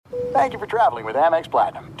Thank you for traveling with Amex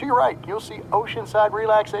Platinum. To your right, you'll see oceanside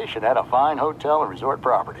relaxation at a fine hotel and resort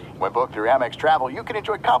property. When booked through Amex Travel, you can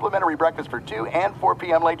enjoy complimentary breakfast for 2 and 4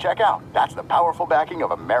 p.m. late checkout. That's the powerful backing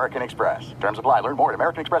of American Express. Terms apply. Learn more at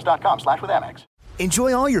americanexpress.com/withAmex.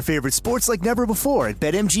 Enjoy all your favorite sports like never before at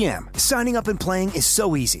BetMGM. Signing up and playing is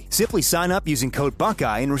so easy. Simply sign up using code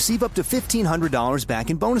Buckeye and receive up to $1,500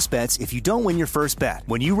 back in bonus bets if you don't win your first bet.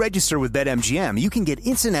 When you register with BetMGM, you can get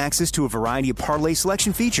instant access to a variety of parlay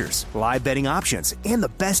selection features, live betting options, and the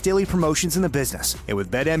best daily promotions in the business. And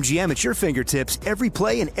with BetMGM at your fingertips, every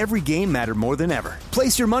play and every game matter more than ever.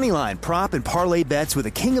 Place your moneyline, prop, and parlay bets with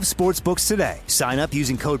the king of sportsbooks today. Sign up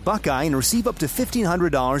using code Buckeye and receive up to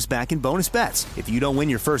 $1,500 back in bonus bets if you don't win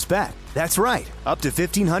your first bet. That's right, up to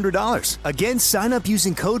 $1,500. Again, sign up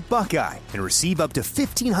using code Buckeye and receive up to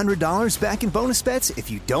 $1,500 back in bonus bets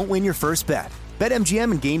if you don't win your first bet.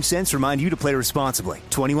 BetMGM and GameSense remind you to play responsibly.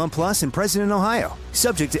 21 plus and present in Ohio.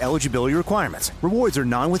 Subject to eligibility requirements. Rewards are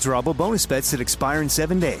non-withdrawable bonus bets that expire in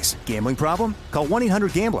 7 days. Gambling problem? Call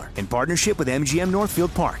 1-800-GAMBLER in partnership with MGM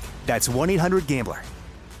Northfield Park. That's 1-800-GAMBLER.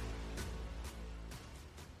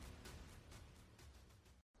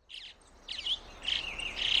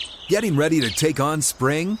 Getting ready to take on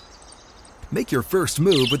spring? Make your first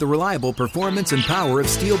move with the reliable performance and power of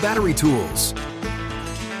Steel battery tools.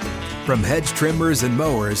 From hedge trimmers and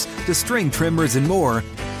mowers to string trimmers and more,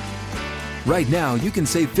 right now you can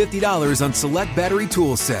save $50 on select battery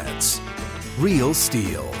tool sets. Real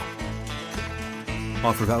Steel.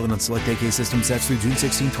 Offer valid on select AK system sets through June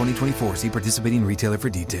 16, 2024. See participating retailer for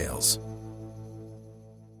details.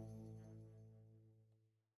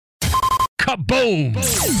 Kaboom!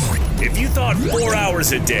 If you thought 4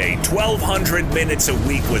 hours a day, 1,200 minutes a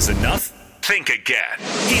week was enough, think again.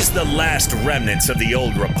 He's the last remnants of the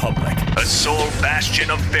old republic, a sole bastion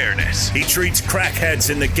of fairness. He treats crackheads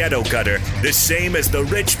in the ghetto gutter the same as the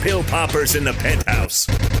rich pill poppers in the penthouse.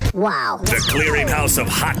 Wow. The clearinghouse of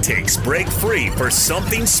hot takes break free for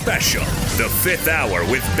something special. The Fifth Hour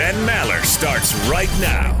with Ben Maller starts right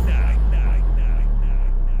now.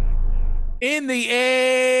 In the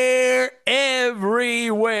air,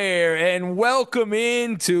 everywhere, and welcome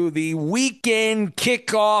into the weekend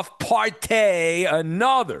kickoff party,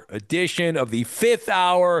 another edition of the Fifth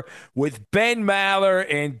Hour with Ben Maller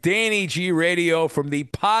and Danny G Radio from the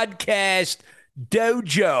Podcast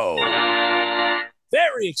Dojo.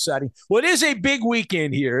 Very exciting. Well, it is a big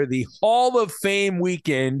weekend here, the Hall of Fame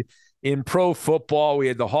weekend in pro football. We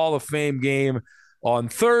had the Hall of Fame game on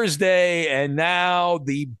Thursday, and now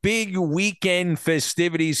the big weekend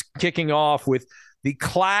festivities kicking off with the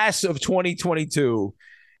class of 2022.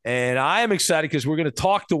 And I am excited because we're going to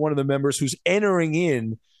talk to one of the members who's entering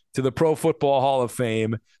in to the Pro Football Hall of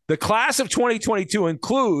Fame. The class of 2022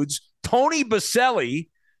 includes Tony Boselli.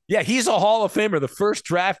 Yeah, he's a Hall of Famer, the first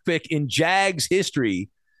draft pick in Jags history.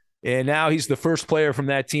 And now he's the first player from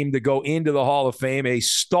that team to go into the Hall of Fame, a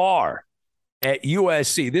star at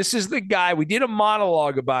USC. This is the guy. We did a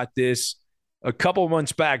monologue about this a couple of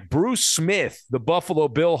months back. Bruce Smith, the Buffalo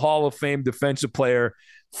Bill Hall of Fame defensive player,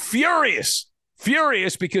 furious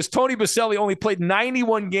because Tony Boselli only played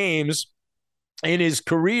 91 games in his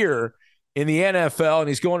career in the NFL, and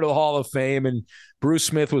he's going to the Hall of Fame. And Bruce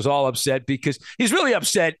Smith was all upset because he's really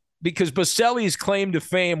upset because Boselli's claim to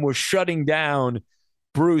fame was shutting down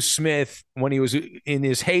Bruce Smith when he was in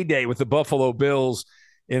his heyday with the Buffalo Bills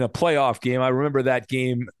in a playoff game. I remember that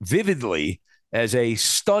game vividly as a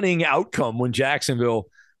stunning outcome when Jacksonville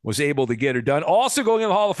was able to get it done. Also going in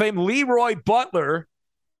the Hall of Fame, Leroy Butler,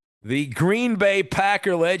 the Green Bay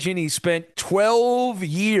Packer legend. He spent 12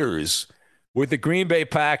 years with the Green Bay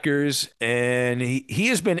Packers, and he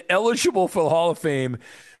has been eligible for the Hall of Fame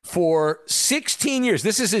for 16 years.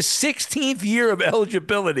 This is his 16th year of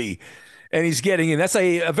eligibility, and he's getting in. That's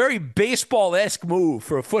a very baseball-esque move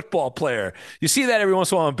for a football player. You see that every once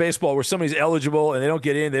in a while in baseball where somebody's eligible and they don't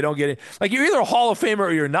get in. Like, you're either a Hall of Famer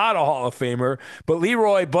or you're not a Hall of Famer. But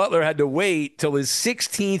Leroy Butler had to wait till his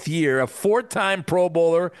 16th year, a four-time Pro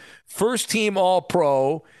Bowler, first-team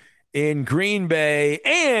All-Pro in Green Bay.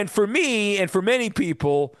 And for me and for many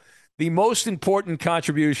people, the most important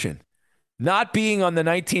contribution, not being on the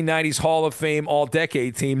 1990s Hall of Fame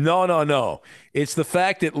all-decade team. No. It's the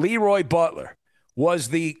fact that Leroy Butler was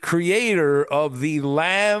the creator of the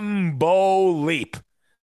Lambeau Leap.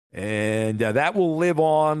 And that will live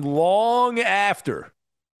on long after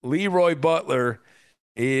Leroy Butler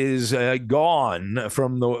is gone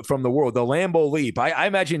from the world. The Lambeau Leap. I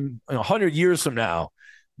imagine 100 years from now,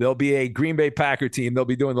 there'll be a Green Bay Packer team. They'll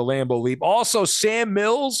be doing the Lambeau Leap. Also, Sam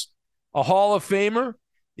Mills, a Hall of Famer.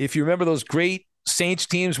 If you remember those great Saints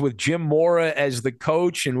teams with Jim Mora as the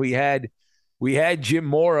coach, and we had we had Jim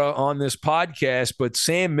Mora on this podcast, but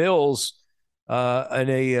Sam Mills, in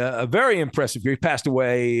a very impressive year. He passed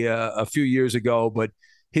away a few years ago, but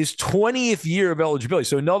his 20th year of eligibility.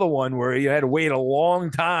 So another one where he had to wait a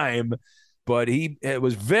long time, but he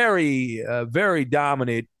was very, very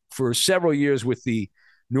dominant for several years with the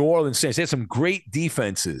New Orleans Saints. They had some great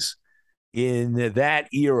defenses in that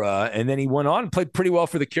era. And then he went on and played pretty well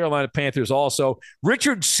for the Carolina Panthers also.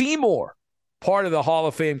 Richard Seymour, part of the Hall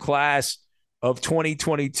of Fame class of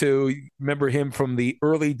 2022. Remember him from the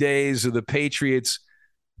early days of the Patriots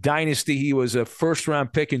dynasty. He was a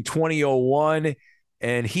first-round pick in 2001,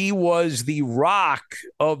 and he was the rock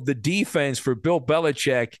of the defense for Bill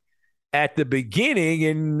Belichick at the beginning.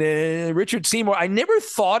 And Richard Seymour, I never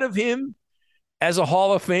thought of him as a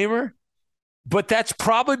Hall of Famer, but that's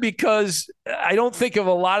probably because I don't think of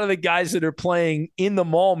a lot of the guys that are playing in the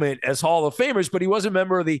moment as Hall of Famers, but he was a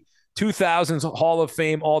member of the 2000s Hall of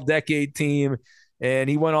Fame all-decade team, and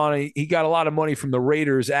he went on. He got a lot of money from the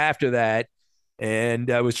Raiders after that, and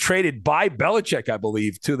was traded by Belichick, I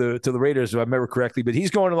believe, to the Raiders, if I remember correctly. But he's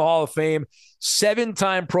going to the Hall of Fame,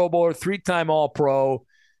 7-time Pro Bowler, 3-time All-Pro,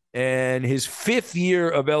 and his 5th year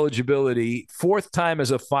of eligibility, 4th time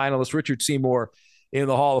as a finalist. Richard Seymour in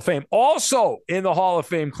the Hall of Fame. Also in the Hall of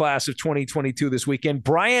Fame class of 2022 this weekend,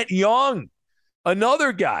 Bryant Young,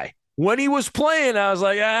 another guy. When he was playing, I was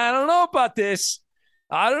like, I don't know about this.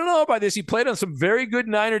 He played on some very good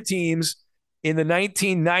Niner teams in the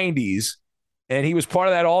 1990s, and he was part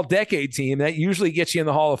of that all-decade team. That usually gets you in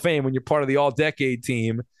the Hall of Fame when you're part of the all-decade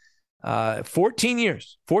team. 14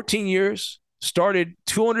 years, started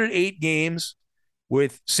 208 games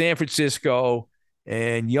with San Francisco,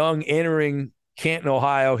 and Young entering Canton,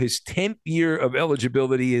 Ohio, his 10th year of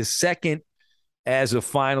eligibility, his 2nd as a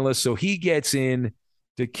finalist. So he gets in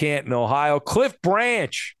to Canton, Ohio. Cliff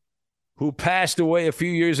Branch, who passed away a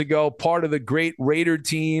few years ago, part of the great Raider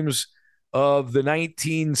teams of the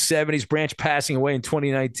 1970s. Branch passing away in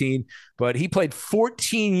 2019, but he played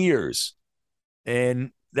 14 years,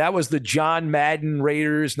 and that was the John Madden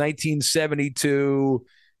Raiders, 1972,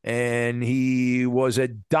 and he was a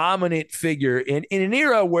dominant figure in an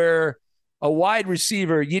era where a wide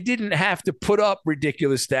receiver, you didn't have to put up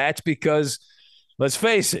ridiculous stats because, let's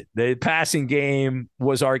face it, the passing game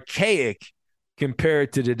was archaic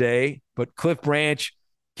compared to today. But Cliff Branch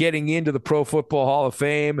getting into the Pro Football Hall of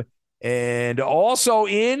Fame, and also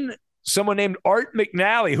in someone named Art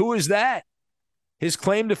McNally. Who is that? His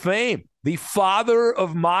claim to fame, the father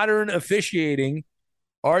of modern officiating,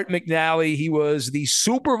 Art McNally. He was the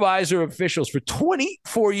supervisor of officials for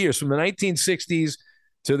 24 years, from the 1960s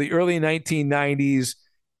to the early 1990s,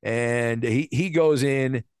 and he goes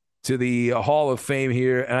in to the Hall of Fame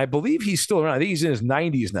here, and I believe he's still around. I think he's in his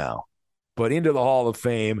 90s now, but into the Hall of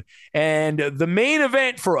Fame. And the main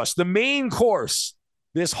event for us, the main course,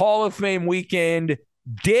 this Hall of Fame weekend,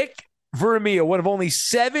 Dick Vermeil, one of only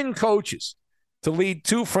 7 coaches to lead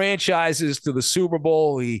 2 franchises to the Super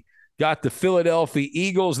Bowl. He got the Philadelphia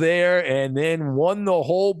Eagles there and then won the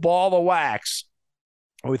whole ball of wax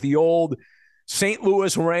with the old St.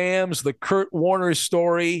 Louis Rams, the Kurt Warner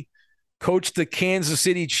story. Coached the Kansas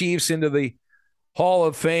City Chiefs into the Hall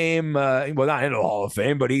of Fame. Well, not into the Hall of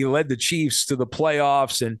Fame, but he led the Chiefs to the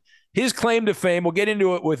playoffs. And his claim to fame, we'll get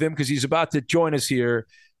into it with him because he's about to join us here.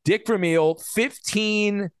 Dick Vermeil,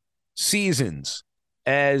 15 seasons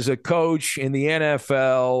as a coach in the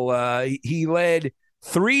NFL. He led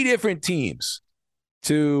 3 different teams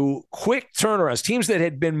to quick turnarounds, teams that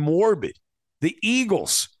had been morbid. The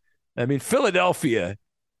Eagles, I mean, Philadelphia,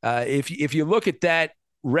 if you look at that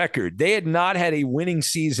record, they had not had a winning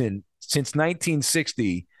season since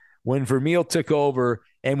 1960 when Vermeil took over,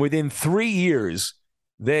 and within 3 years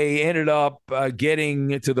they ended up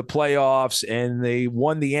getting to the playoffs, and they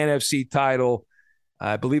won the NFC title.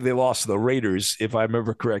 I believe they lost to the Raiders, if I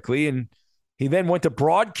remember correctly. And he then went to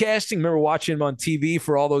broadcasting. Remember watching him on TV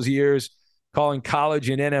for all those years, calling college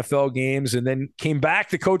and NFL games, and then came back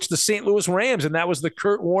to coach the St. Louis Rams, and that was the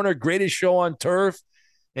Kurt Warner Greatest Show on Turf,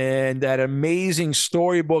 and that amazing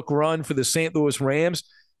storybook run for the St. Louis Rams.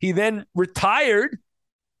 He then retired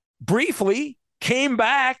briefly, came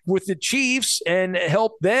back with the Chiefs and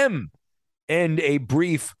helped them end a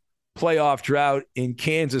brief playoff drought in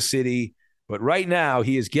Kansas City. But right now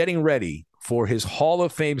he is getting ready for his Hall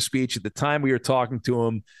of Fame speech. At the time we are talking to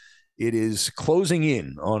him, it is closing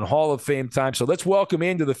in on Hall of Fame time. So let's welcome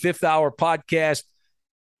into the 5th Hour podcast,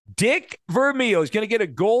 Dick Vermeil. He's going to get a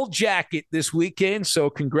gold jacket this weekend. So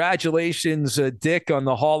congratulations, Dick, on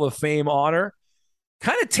the Hall of Fame honor.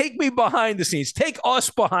 Kind of take me behind the scenes. Take us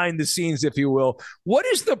behind the scenes, if you will. What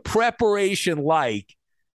is the preparation like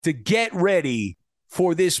to get ready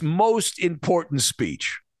for this most important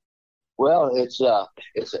speech? Well, it's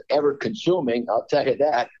ever consuming. I'll tell you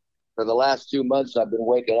that. For the last 2 months, I've been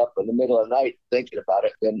waking up in the middle of the night thinking about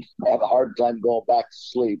it, and have a hard time going back to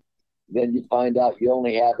sleep. Then you find out you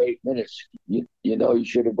only have 8 minutes. You know you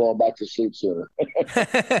should have gone back to sleep sooner.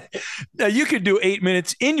 Now you could do 8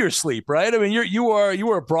 minutes in your sleep, right? I mean, you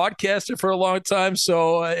were a broadcaster for a long time,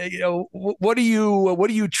 so what are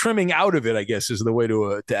you trimming out of it, I guess, is the way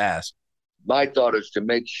to ask. My thought is to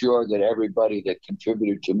make sure that everybody that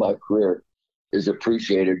contributed to my career is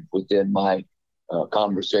appreciated within my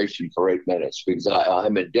conversation for 8 minutes, because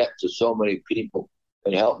I'm in debt to so many people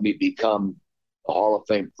and helped me become a Hall of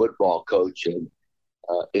Fame football coach. And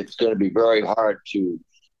it's going to be very hard to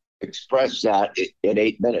express that in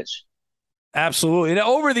 8 minutes. Absolutely. And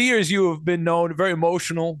over the years, you have been known very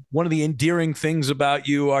emotional. One of the endearing things about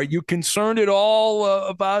you, are you concerned at all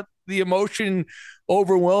about the emotion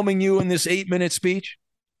overwhelming you in this 8-minute speech?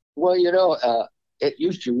 Well, it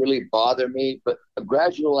used to really bother me, but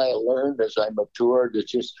gradually I learned as I matured to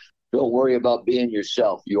just don't worry about being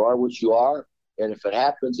yourself. You are what you are. And if it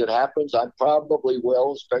happens, it happens. I probably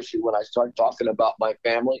will, especially when I start talking about my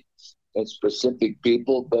family and specific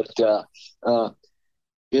people. But,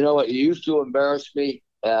 it used to embarrass me.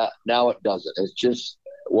 Now it doesn't. It's just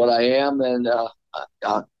what I am, and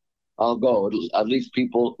I'll go. At least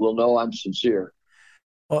people will know I'm sincere.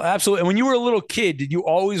 Well, absolutely. And when you were a little kid, did you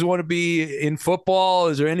always want to be in football?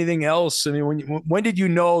 Is there anything else? I mean, when did you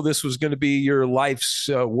know this was going to be your life's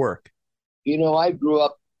work? I grew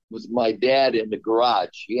up with my dad in the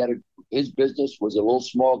garage. His business was a little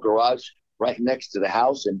small garage right next to the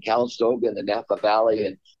house in Calistoga in the Napa Valley.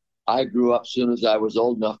 And I grew up soon as I was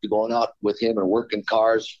old enough to going out with him and working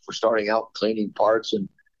cars, for starting out cleaning parts. And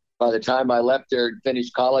by the time I left there and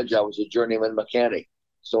finished college, I was a journeyman mechanic.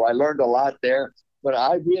 So I learned a lot there. But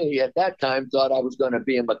I really, at that time, thought I was going to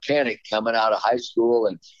be a mechanic coming out of high school.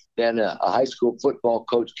 And then a high school football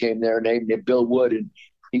coach came there named Bill Wood, and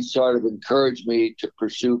he sort of encouraged me to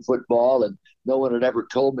pursue football. And no one had ever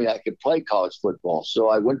told me I could play college football. So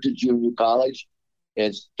I went to junior college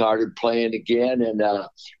and started playing again,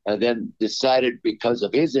 and then decided, because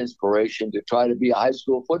of his inspiration, to try to be a high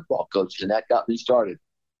school football coach. And that got me started.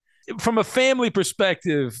 From a family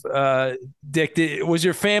perspective, Dick, was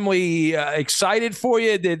your family excited for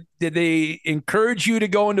you? Did they encourage you to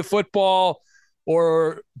go into football,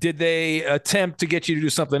 or did they attempt to get you to do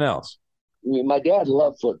something else? My dad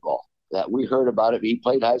loved football. That we heard about it. He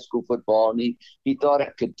played high school football, and he thought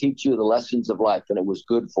it could teach you the lessons of life, and it was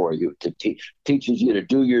good for you. To teaches you to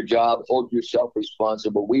do your job, hold yourself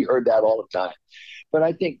responsible. We heard that all the time. But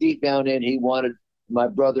I think deep down in, he wanted my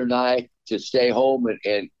brother and I to stay home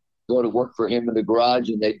and go to work for him in the garage,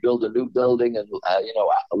 and they'd build a new building, and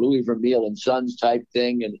a Louis Vermeil and Sons type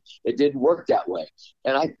thing, and it didn't work that way.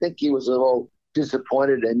 And I think he was a little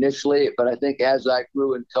disappointed initially, but I think as I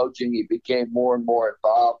grew in coaching, he became more and more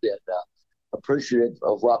involved and appreciative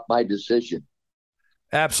of my decision.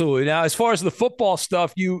 Absolutely. Now, as far as the football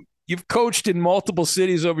stuff, you've coached in multiple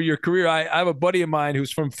cities over your career. I have a buddy of mine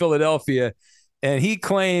who's from Philadelphia, and he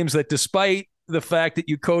claims that despite the fact that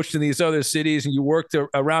you coached in these other cities and you worked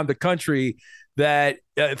around the country, that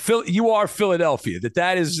you are Philadelphia,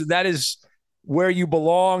 that is where you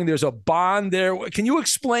belong. There's a bond there. Can you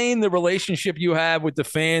explain the relationship you have with the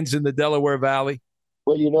fans in the Delaware Valley?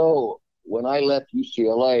 Well, when I left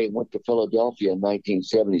UCLA and went to Philadelphia in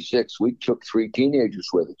 1976, we took 3 teenagers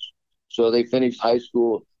with us. So they finished high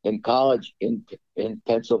school and college in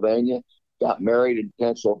Pennsylvania, got married in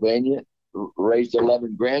Pennsylvania, raised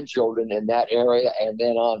 11 grandchildren in that area, and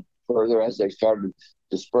then on further as they started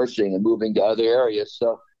dispersing and moving to other areas.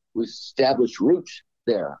 So we established roots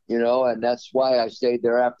there, and that's why I stayed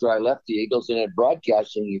there after I left the Eagles. And in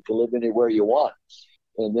broadcasting, you can live anywhere you want.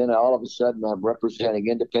 And then all of a sudden, I'm representing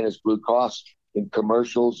Independence Blue Cross in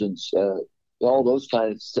commercials and all those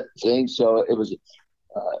kinds of things. So it was, it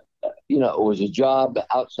was a job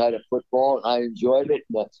outside of football, and I enjoyed it.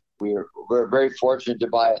 But we're very fortunate to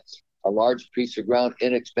buy a large piece of ground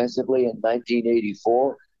inexpensively in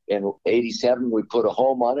 1984. In 87, we put a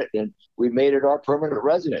home on it, and we made it our permanent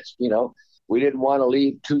residence. We didn't want to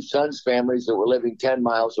leave 2 sons' families that were living 10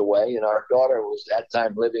 miles away, and our daughter was at that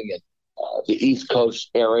time living in the East Coast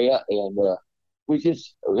area, and we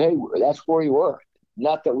just, hey, that's where we were.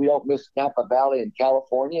 Not that we don't miss Napa Valley in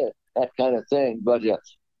California, that kind of thing, but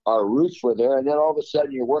our roots were there. And then all of a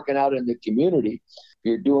sudden, you're working out in the community,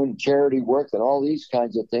 you're doing charity work and all these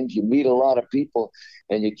kinds of things. You meet a lot of people,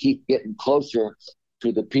 and you keep getting closer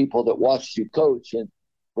to the people that watched you coach, and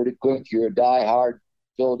pretty quick, you're a die-hard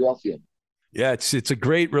Philadelphian. Yeah, it's a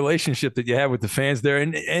great relationship that you have with the fans there.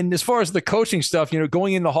 And as far as the coaching stuff,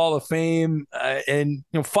 going in the Hall of Fame and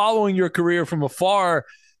following your career from afar,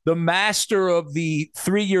 the master of the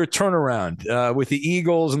 3-year turnaround with the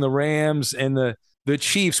Eagles and the Rams and the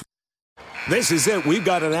Chiefs. This is it. We've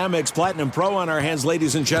got an Amex Platinum Pro on our hands,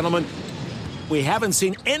 ladies and gentlemen. We haven't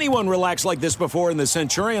seen anyone relax like this before in the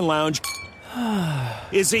Centurion Lounge.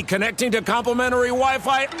 Is he connecting to complimentary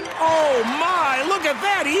Wi-Fi? Oh, my. Look at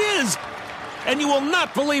that. He is. And you will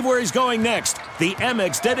not believe where he's going next. The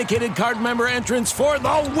Amex dedicated card member entrance for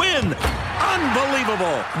the win.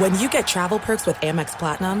 Unbelievable. When you get travel perks with Amex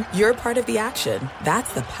Platinum, you're part of the action.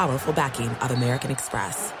 That's the powerful backing of American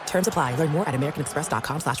Express. Terms apply. Learn more at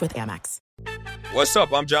americanexpress.com/withAmex. What's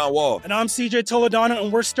up? I'm John Wall. And I'm CJ Toledano,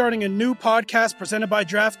 and we're starting a new podcast presented by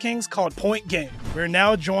DraftKings called Point Game. We're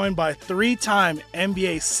now joined by 3-time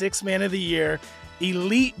NBA Sixth Man of the Year,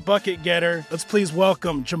 elite bucket getter. Let's please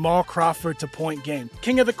welcome Jamal Crawford to Point Game.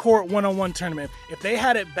 King of the Court one-on-one tournament. If they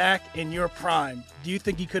had it back in your prime, do you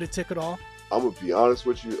think you could have took it all? I'm going to be honest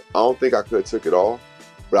with you. I don't think I could have took it all,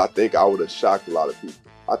 but I think I would have shocked a lot of people.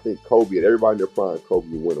 I think Kobe and everybody in their prime, Kobe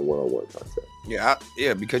would win a one-on-one contest. Yeah,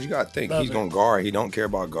 because you got to think. He's going to guard. He don't care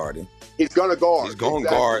about guarding. He's going to guard. He's going to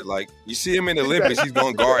guard. Like, you see him in the Olympics, he's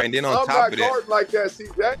going to guard. And then on top of that. I'm not guarding like that,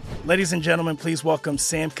 CJ. Ladies and gentlemen, please welcome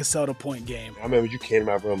Sam Cassell to Point Game. I remember you came to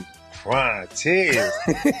my room crying, tears,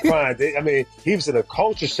 crying. I mean, he was in a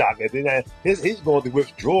culture shock. And then he's going through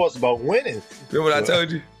withdrawals about winning. Remember what I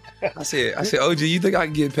told you? I said, OG, you think I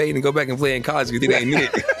can get paid and go back and play in college because it ain't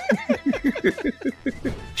it?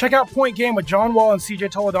 Check out Point Game with John Wall and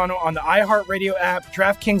CJ Toledano on the iHeartRadio app,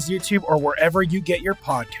 DraftKings YouTube, or wherever you get your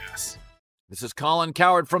podcasts. This is Colin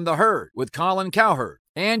Cowherd from The Herd with Colin Cowherd.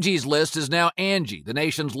 Angie's List is now Angie, the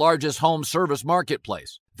nation's largest home service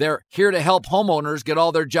marketplace. They're here to help homeowners get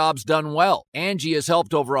all their jobs done well. Angie has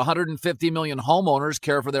helped over 150 million homeowners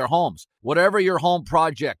care for their homes. Whatever your home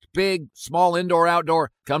project, big, small, indoor,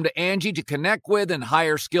 outdoor, come to Angie to connect with and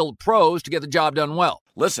hire skilled pros to get the job done well.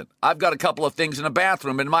 Listen, I've got a couple of things in a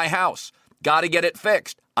bathroom in my house. Got to get it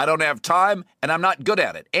fixed. I don't have time, and I'm not good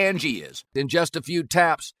at it. Angie is. In just a few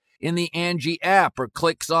taps in the Angie app or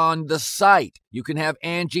clicks on the site, you can have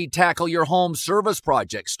Angie tackle your home service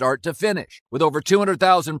project start to finish. With over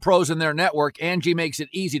 200,000 pros in their network, Angie makes it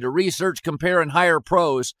easy to research, compare, and hire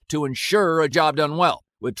pros to ensure a job done well.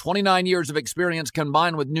 With 29 years of experience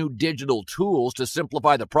combined with new digital tools to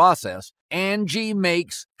simplify the process, Angie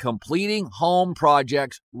makes completing home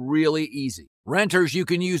projects really easy. Renters, you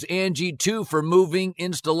can use Angie too for moving,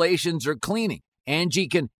 installations, or cleaning. Angie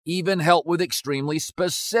can even help with extremely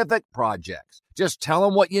specific projects. Just tell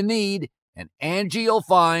them what you need, and Angie will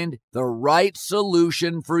find the right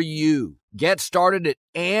solution for you. Get started at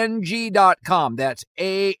Angie.com. That's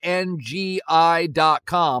ANGI.com,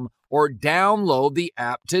 or download the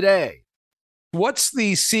app today. What's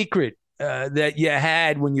the secret that you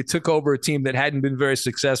had when you took over a team that hadn't been very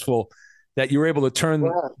successful that you were able to turn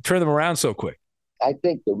them around so quick? I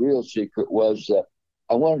think the real secret was that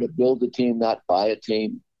I wanted to build a team, not buy a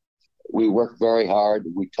team. We worked very hard.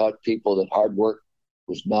 We taught people that hard work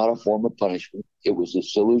was not a form of punishment. It was a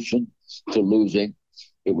solution to losing.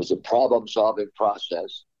 It was a problem-solving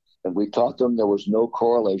process. And we taught them there was no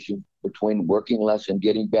correlation between working less and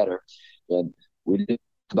getting better. And we didn't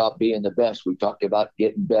talk about being the best. We talked about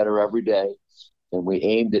getting better every day. And we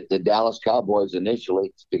aimed at the Dallas Cowboys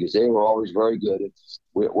initially because they were always very good. And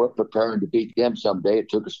we're preparing to beat them someday. It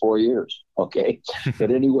took us 4 years, okay?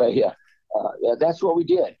 But anyway, that's what we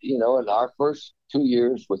did. You know, in our first 2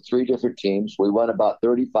 years with 3 different teams, we won about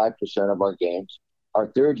 35% of our games.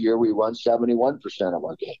 Our third year, we won 71% of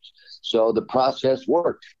our games. So the process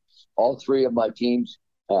worked. All 3 of my teams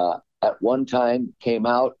at one time came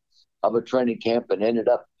out of a training camp and ended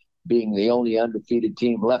up being the only undefeated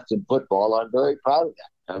team left in football. I'm very proud of that.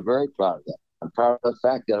 I'm proud of the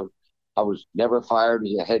fact that I was never fired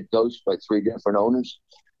as a head coach by 3 different owners,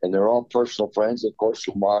 and they're all personal friends. Of course,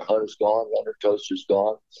 Lamar Hunt is gone, Leonard Toaster's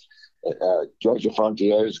gone, Georgia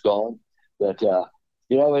Frontier is gone. But,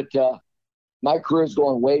 my career is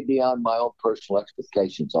going way beyond my own personal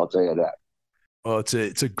expectations, I'll tell you that. Well,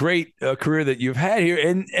 it's a great career that you've had here.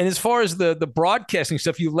 And as far as the broadcasting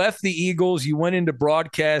stuff, you left the Eagles, you went into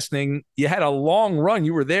broadcasting. You had a long run.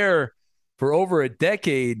 You were there for over a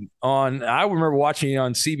decade I remember watching you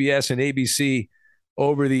on CBS and ABC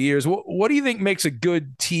over the years. What do you think makes a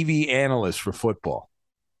good TV analyst for football?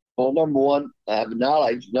 Well, number 1, have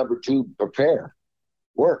knowledge. Number 2, prepare.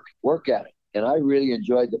 Work at it. And I really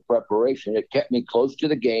enjoyed the preparation. It kept me close to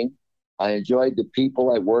the game. I enjoyed the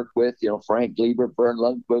people I worked with, Frank Gleber, Vern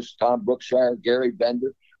Lundquist, Tom Brookshire, Gary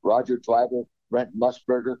Bender, Roger Twyber, Brent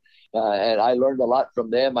Musburger, and I learned a lot from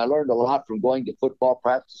them. I learned a lot from going to football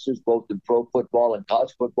practices, both in pro football and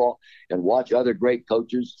college football, and watch other great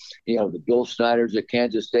coaches, the Bill Snyders at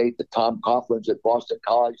Kansas State, the Tom Coughlins at Boston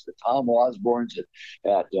College, the Tom Osbornes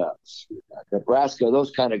at Nebraska,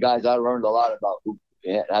 those kind of guys I learned a lot about,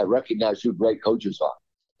 and I recognize who great coaches are.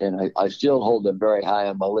 And I still hold them very high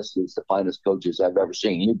on my list as the finest coaches I've ever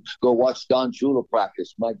seen. You go watch Don Shula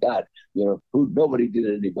practice. My God, nobody did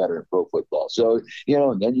it any better in pro football. So,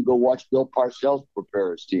 and then you go watch Bill Parcells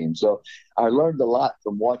prepare his team. So I learned a lot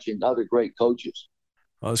from watching other great coaches.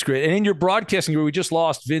 Oh, that's great. And in your broadcasting, we just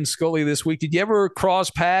lost Vin Scully this week. Did you ever cross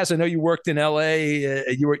paths? I know you worked in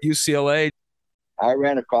L.A. You were at UCLA. I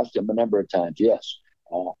ran across him a number of times, yes.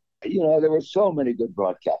 There were so many good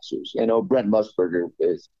broadcasters. Brent Musburger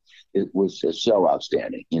was so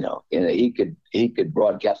outstanding. And he could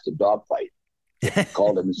broadcast a dogfight.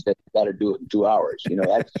 Called him and said, "You got to do it in 2 hours."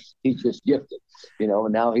 He's just gifted.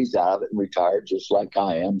 And now he's out of it and retired, just like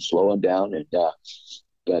I am, slowing down. And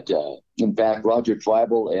but in fact, Roger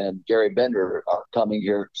Tribal and Gary Bender are coming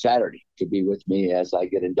here Saturday to be with me as I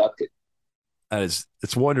get inducted. It's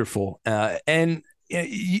wonderful. And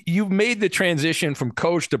you've made the transition from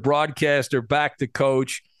coach to broadcaster back to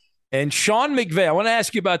coach. And Sean McVay, I want to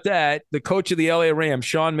ask you about that. The coach of the LA Rams,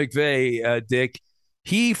 Sean McVay, Dick,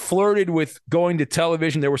 he flirted with going to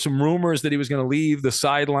television. There were some rumors that he was going to leave the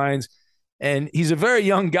sidelines. And he's a very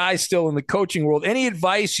young guy still in the coaching world. Any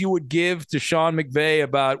advice you would give to Sean McVay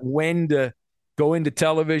about when to go into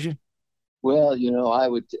television? Well, I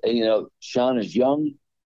would, Sean is young.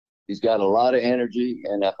 He's got a lot of energy,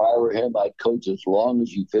 and if I were him, I'd coach as long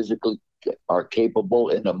as you physically are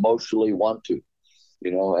capable and emotionally want to,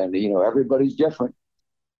 everybody's different,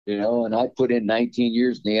 and I put in 19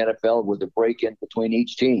 years in the NFL with a break in between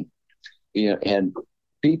each team, and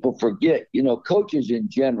people forget, coaches in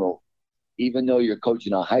general, even though you're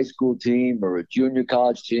coaching a high school team or a junior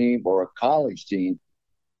college team or a college team,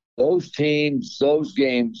 those teams, those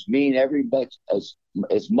games mean every much as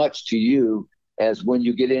much to you as when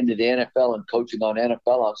you get into the NFL and coaching on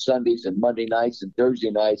NFL on Sundays and Monday nights and Thursday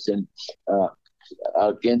nights and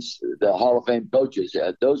against the Hall of Fame coaches.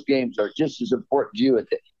 Those games are just as important to you at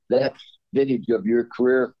that vintage of your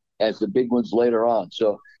career as the big ones later on.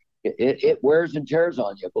 So it wears and tears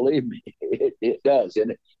on you, believe me. It does.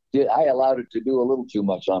 And I allowed it to do a little too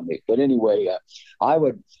much on me. But anyway, I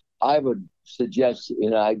would suggest,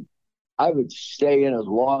 I would stay in as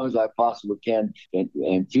long as I possibly can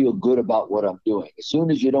and feel good about what I'm doing. As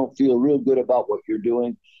soon as you don't feel real good about what you're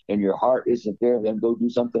doing and your heart isn't there, then go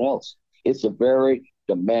do something else. It's a very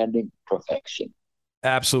demanding profession.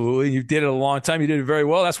 Absolutely. You did it a long time. You did it very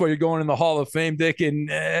well. That's why you're going in the Hall of Fame, Dick. And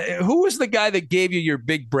who was the guy that gave you your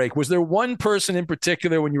big break? Was there one person in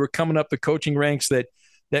particular when you were coming up the coaching ranks that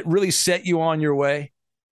really set you on your way?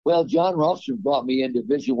 Well, John Ralston brought me into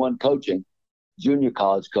Division I coaching, junior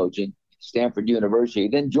college coaching. Stanford University.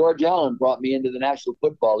 Then George Allen brought me into the National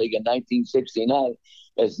Football League in 1969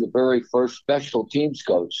 as the very first special teams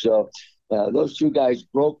coach. So those two guys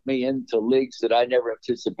broke me into leagues that I never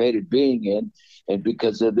anticipated being in. And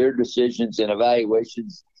because of their decisions and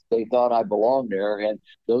evaluations, they thought I belonged there. And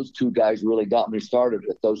those two guys really got me started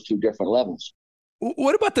at those two different levels.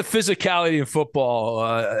 What about the physicality in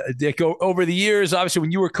football, Dick? Over the years, obviously,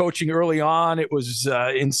 when you were coaching early on, it was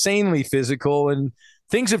insanely physical, and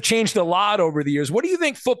things have changed a lot over the years. What do you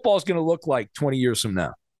think football is going to look like 20 years from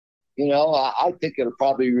now? I think it'll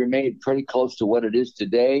probably remain pretty close to what it is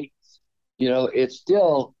today. It's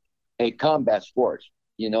still a combat sport.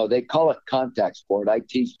 They call it contact sport. I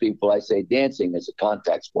teach people, I say dancing is a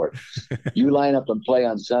contact sport. You line up and play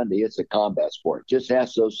on Sunday, it's a combat sport. Just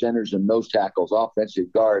ask those centers and nose tackles,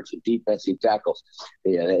 offensive guards and defensive tackles.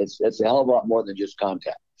 Yeah, it's a hell of a lot more than just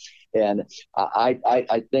contact. And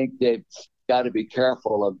I think they've got to be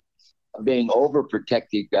careful of being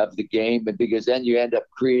overprotective of the game, because then you end up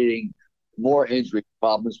creating more injury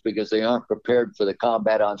problems because they aren't prepared for the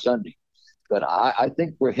combat on Sunday. But I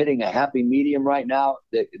think we're hitting a happy medium right now.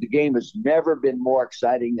 The game has never been more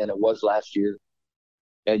exciting than it was last year.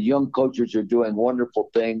 And young coaches are doing wonderful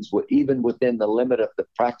things, even within the limit of the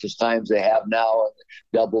practice times they have now, and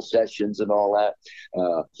double sessions and all that.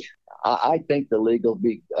 I think the league will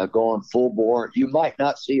be going full bore. You might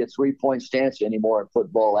not see a 3-point stance anymore in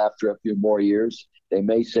football after a few more years. They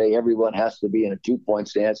may say everyone has to be in a 2-point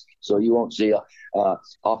stance, so you won't see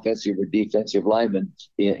offensive or defensive linemen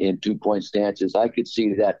in 2-point stances. I could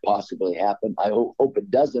see that possibly happen. I hope it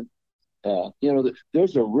doesn't.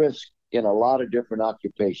 There's a risk in a lot of different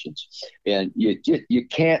occupations, and you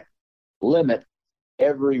can't limit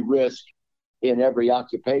every risk in every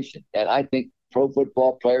occupation. And I think pro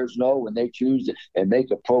football players know when they choose and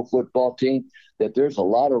make a pro football team that there's a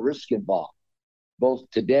lot of risk involved, both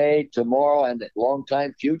today, tomorrow, and the long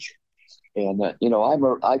time future. And,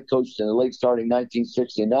 I coached in the league starting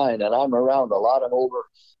 1969, and I'm around a lot of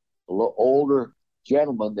older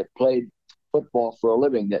gentlemen that played football for a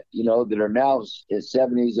living that are now in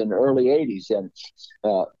 70s and early 80s. And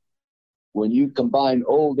when you combine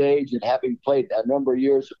old age and having played a number of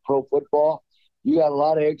years of pro football, you got a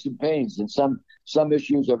lot of aches and pains, and some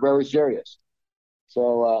issues are very serious.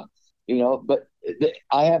 So, but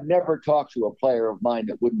I have never talked to a player of mine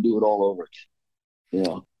that wouldn't do it all over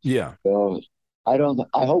again. Yeah. So I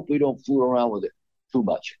hope we don't fool around with it too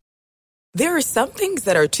much. There are some things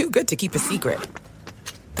that are too good to keep a secret.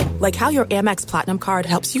 Like how your Amex Platinum card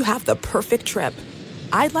helps you have the perfect trip.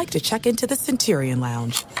 I'd like to check into the Centurion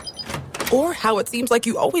Lounge. Or how it seems like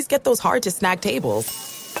you always get those hard-to-snag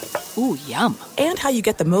tables. Ooh, yum. And how you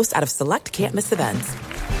get the most out of select can't-miss events.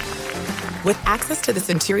 With access to the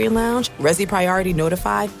Centurion Lounge, Resi Priority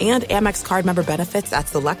Notified, and Amex card member benefits at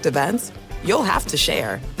select events, you'll have to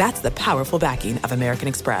share. That's the powerful backing of American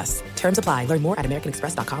Express. Terms apply. Learn more at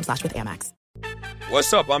americanexpress.com/withAmex.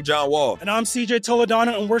 What's up? I'm John Wall. And I'm CJ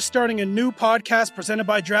Toledano, and we're starting a new podcast presented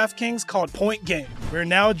by DraftKings called Point Game. We're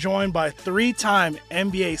now joined by 3-time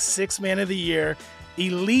NBA Sixth Man of the Year,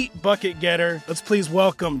 elite bucket getter. Let's please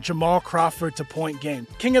welcome Jamal Crawford to Point Game.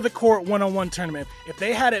 King of the Court one-on-one tournament. If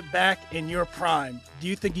they had it back in your prime, do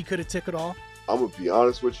you think you could have took it all? I'm going to be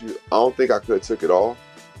honest with you. I don't think I could have took it all,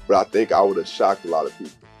 but I think I would have shocked a lot of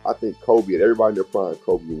people. I think Kobe and everybody in their prime,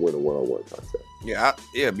 Kobe would win a one-on-one contest. Yeah,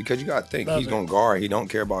 because you got to think he's going to guard. He don't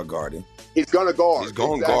care about guarding. He's going to guard. He's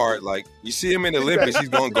going to guard. Like, you see him in the Olympics, he's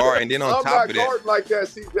going to guard. And then on top of that. I'm not guarding like that,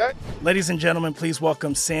 CJ. Ladies and gentlemen, please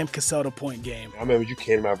welcome Sam Cassell to Point Game. I remember you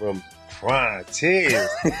came to my room crying, tears,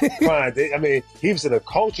 crying. I mean, he was in a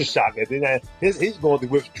culture shock. And then he's going through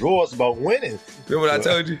withdrawals about winning. Remember what I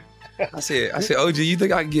told you? I said, OG, you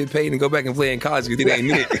think I can get paid and go back and play in college? You think they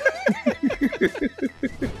ain't it?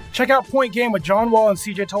 Check out Point Game with John Wall and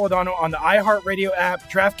CJ Toledano on the iHeartRadio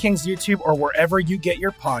app, DraftKings YouTube, or wherever you get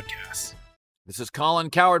your podcasts. This is Colin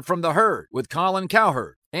Cowherd from The Herd with Colin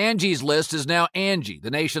Cowherd. Angie's List is now Angie,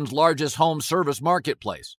 the nation's largest home service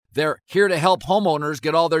marketplace. They're here to help homeowners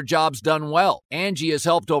get all their jobs done well. Angie has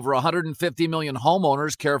helped over 150 million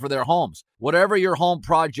homeowners care for their homes. Whatever your home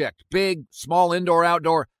project, big, small, indoor,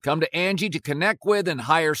 outdoor, come to Angie to connect with and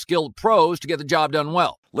hire skilled pros to get the job done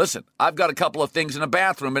well. Listen, I've got a couple of things in a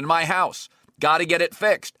bathroom in my house. Got to get it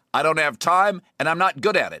fixed. I don't have time, and I'm not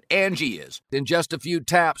good at it. Angie is. In just a few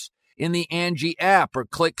taps in the Angie app or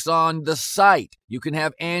clicks on the site, you can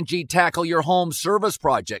have Angie tackle your home service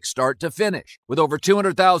project start to finish. With over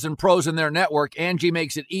 200,000 pros in their network, Angie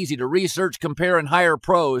makes it easy to research, compare, and hire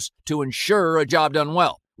pros to ensure a job done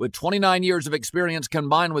well. With 29 years of experience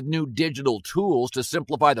combined with new digital tools to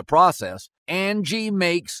simplify the process, Angie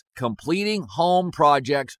makes completing home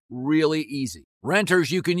projects really easy. Renters,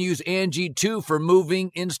 you can use Angie too for moving,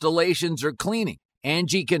 installations, or cleaning.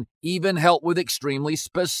 Angie can even help with extremely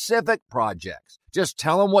specific projects. Just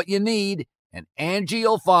tell them what you need, and Angie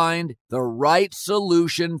will find the right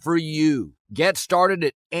solution for you. Get started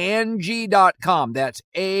at Angie.com. That's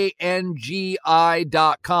ANGI.com,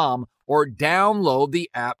 or download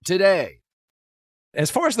the app today.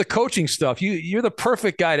 As far as the coaching stuff, you're the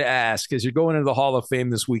perfect guy to ask as you're going into the Hall of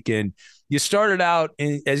Fame this weekend. You started out,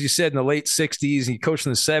 as you said, in the late 60s, and you coached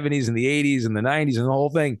in the 70s and the 80s and the 90s and the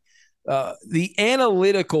whole thing. The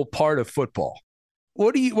analytical part of football.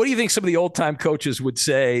 What do you think some of the old-time coaches would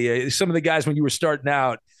say, some of the guys when you were starting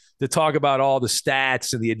out, to talk about all the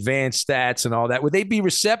stats and the advanced stats and all that? Would they be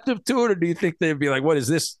receptive to it, or do you think they'd be like, what is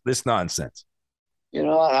this nonsense?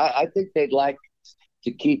 I think they'd like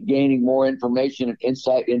to keep gaining more information and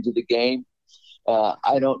insight into the game.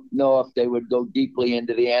 I don't know if they would go deeply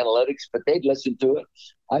into the analytics, but they'd listen to it.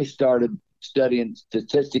 I started studying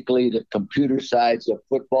statistically the computer sides of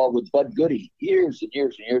football with Bud Goody years and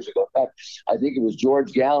years and years ago. In fact, I think it was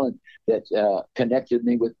George Gallen that connected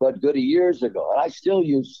me with Bud Goody years ago. And I still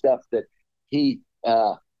use stuff that he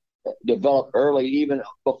developed early, even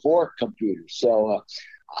before computers. So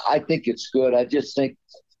I think it's good. I just think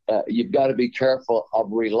you've got to be careful of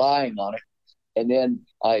relying on it. And then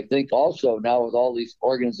I think also now with all these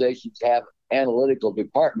organizations have analytical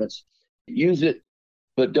departments, use it,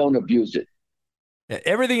 but don't abuse it.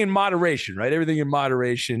 Everything in moderation, right? Everything in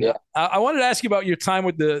moderation. Yeah. I wanted to ask you about your time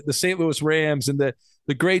with the St. Louis Rams and the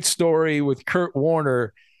great story with Kurt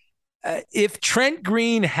Warner. If Trent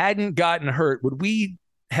Green hadn't gotten hurt, would we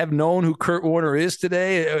have known who Kurt Warner is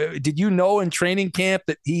today? Did you know in training camp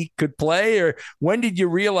that he could play, or when did you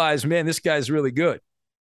realize, man, this guy's really good?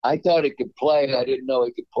 I thought he could play. I didn't know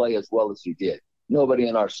he could play as well as he did. Nobody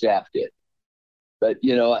on our staff did. But,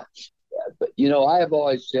 I have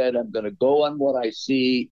always said I'm going to go on what I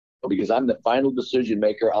see because I'm the final decision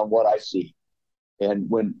maker on what I see. And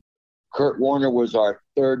when Kurt Warner was our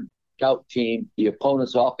third scout team, the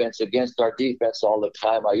opponent's offense against our defense all the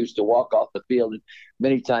time, I used to walk off the field and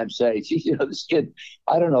many times say, this kid,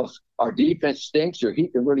 I don't know if our defense stinks or he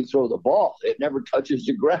can really throw the ball. It never touches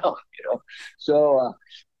the ground, So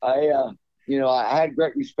I had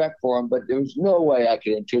great respect for him, but there was no way I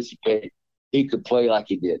could anticipate he could play like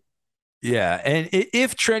he did. Yeah, and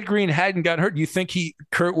if Trent Green hadn't gotten hurt, do you think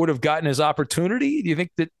Kurt would have gotten his opportunity? Do you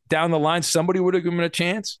think that down the line somebody would have given him a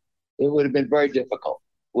chance? It would have been very difficult.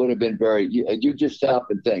 Would have been you just stop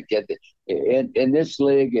and think. In this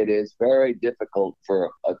league, it is very difficult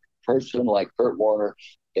for a person like Kurt Warner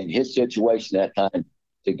in his situation at that time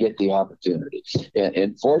to get the opportunity.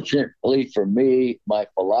 And fortunately for me, my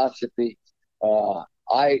philosophy,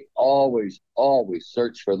 I always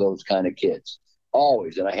search for those kind of kids.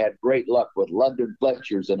 Always. And I had great luck with London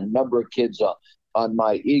Fletchers and a number of kids on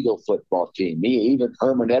my Eagle football team. Even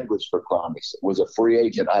Herman Edwards for Chronics was a free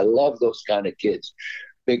agent. I love those kind of kids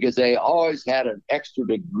because they always had an extra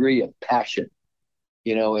degree of passion,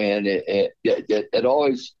 and it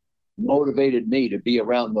always motivated me to be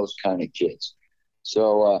around those kind of kids.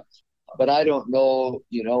 So, but I don't know,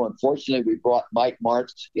 unfortunately we brought Mike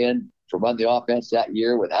Martz in to run the offense that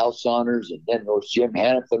year with Al Saunders, and then Jim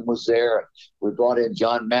Hannafin was there. We brought in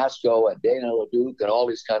John Masco and Dana LeDuc and all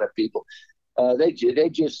these kind of people.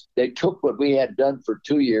 They took what we had done for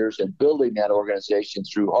 2 years and building that organization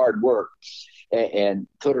through hard work and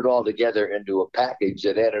put it all together into a package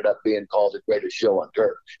that ended up being called the greatest show on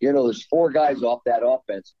turf. There's 4 guys off that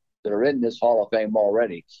offense that are in this Hall of Fame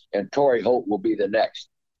already, and Torrey Holt will be the next.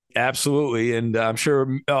 Absolutely. And I'm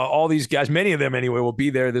sure all these guys, many of them anyway, will be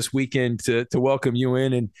there this weekend to welcome you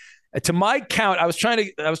in. And to my count, I was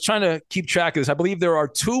trying to keep track of this. I believe there are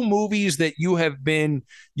 2 movies that you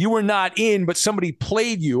were not in, but somebody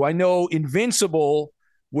played you. I know Invincible,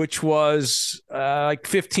 which was like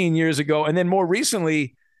 15 years ago. And then more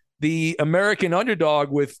recently, the American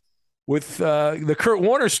Underdog with the Kurt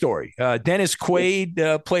Warner story. Dennis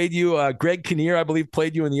Quaid played you. Greg Kinnear, I believe,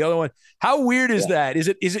 played you in the other one. How weird is that? Is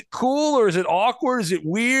it cool or is it awkward? Is it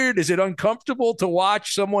weird? Is it uncomfortable to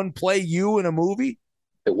watch someone play you in a movie?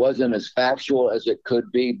 It wasn't as factual as it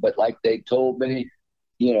could be, but like they told me,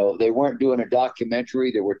 they weren't doing a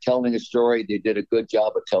documentary. They were telling a story. They did a good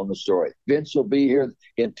job of telling the story. Vince will be here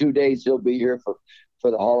in 2 days. He'll be here for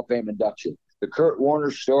the Hall of Fame induction. The Kurt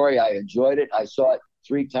Warner story, I enjoyed it. I saw it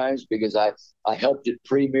 3 times because I helped it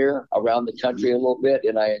premiere around the country a little bit,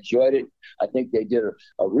 and I enjoyed it. I think they did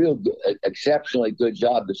a real exceptionally good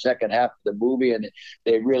job the second half of the movie, and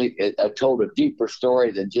they really told a deeper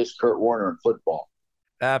story than just Kurt Warner in football.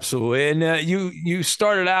 Absolutely. And you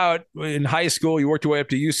started out in high school. You worked your way up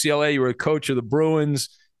to UCLA. You were a coach of the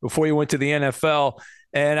Bruins before you went to the NFL.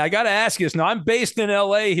 And I got to ask you this. Now, I'm based in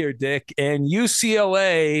L.A. here, Dick, and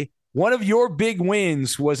UCLA, one of your big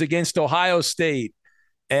wins was against Ohio State.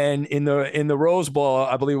 And in the Rose Bowl,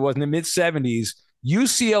 I believe it was in the mid-'70s,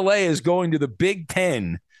 UCLA is going to the Big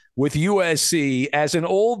Ten with USC as an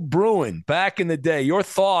old Bruin back in the day. Your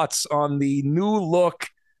thoughts on the new look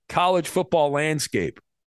college football landscape?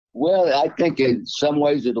 Well, I think in some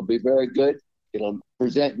ways it'll be very good. It'll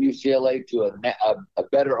present UCLA to a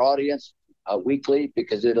better audience weekly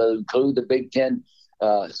because it'll include the Big Ten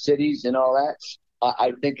cities and all that.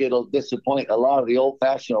 I think it'll disappoint a lot of the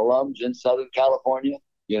old-fashioned alums in Southern California.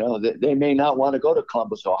 They may not want to go to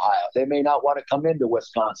Columbus, Ohio. They may not want to come into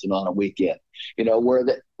Wisconsin on a weekend, where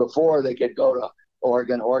before they could go to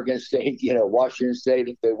Oregon State, Washington State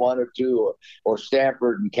if they wanted to, or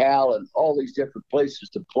Stanford and Cal and all these different places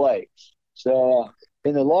to play. So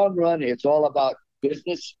in the long run, it's all about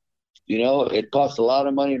business. It costs a lot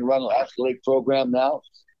of money to run an athlete program now.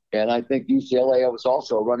 And I think UCLA was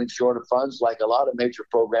also running short of funds like a lot of major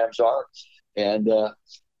programs are. And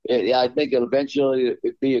I think it'll eventually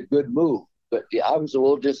be a good move. But I was a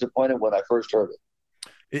little disappointed when I first heard it.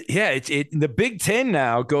 Yeah, the Big Ten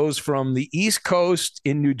now goes from the East Coast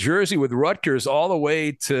in New Jersey with Rutgers all the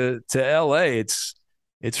way to LA.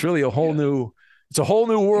 It's really a whole new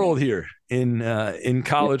world here in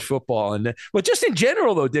college football. And but just in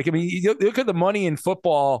general though, Dick, I mean, you look at the money in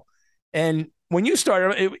football, and when you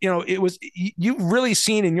started, you've really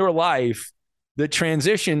seen in your life the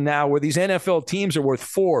transition now where these NFL teams are worth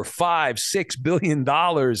 $4, $5, $6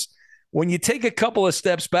 billion. When you take a couple of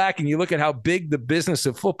steps back and you look at how big the business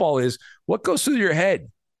of football is, what goes through your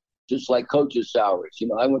head? just like coaches' salaries. You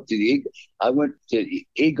know, I went to the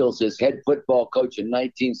Eagles as head football coach in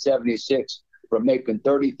 1976 from making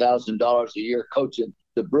 $30,000 a year coaching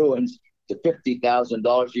the Bruins to $50,000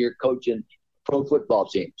 a year coaching pro football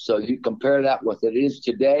team. So you compare that with what it is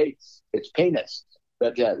today, it's peanuts.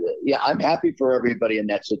 But yeah, I'm happy for everybody in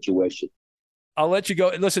that situation. I'll let you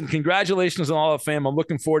go. Listen, congratulations on Hall of Fame. I'm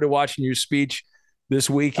looking forward to watching your speech this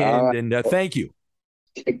weekend, and thank you.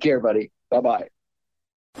 Take care, buddy. Bye-bye.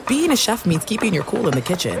 Being a chef means keeping your cool in the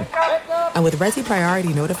kitchen. And with Resi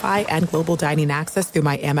Priority Notify and Global Dining Access through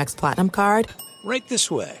my Amex Platinum card, right this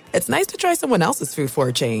way. It's nice to try someone else's food for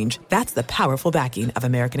a change. That's the powerful backing of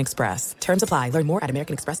American Express. Terms apply. Learn more at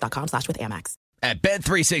americanexpress.com/withAmex. At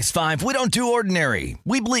Bet365, we don't do ordinary.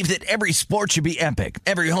 We believe that every sport should be epic.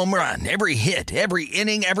 Every home run, every hit, every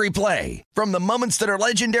inning, every play. From the moments that are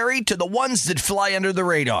legendary to the ones that fly under the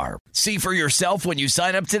radar. See for yourself when you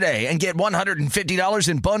sign up today and get $150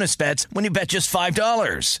 in bonus bets when you bet just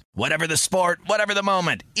 $5. Whatever the sport, whatever the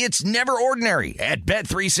moment, it's never ordinary at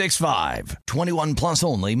Bet365. 21 plus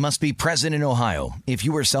only. Must be present in Ohio. If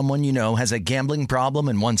you or someone you know has a gambling problem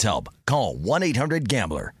and wants help, call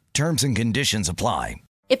 1-800-GAMBLER. Terms and conditions apply.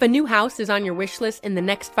 If a new house is on your wish list in the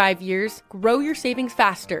next 5 years, grow your savings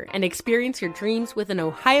faster and experience your dreams with an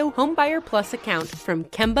Ohio Homebuyer Plus account from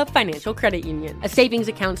Kemba Financial Credit Union. A savings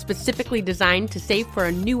account specifically designed to save for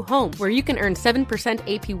a new home where you can earn 7%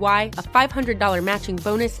 APY, a $500 matching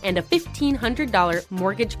bonus, and a $1,500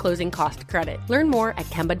 mortgage closing cost credit. Learn more at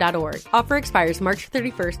Kemba.org. Offer expires March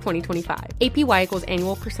 31st, 2025. APY equals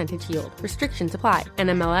annual percentage yield. Restrictions apply.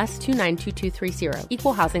 NMLS 292230.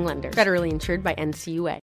 Equal housing lender. Federally insured by NCUA.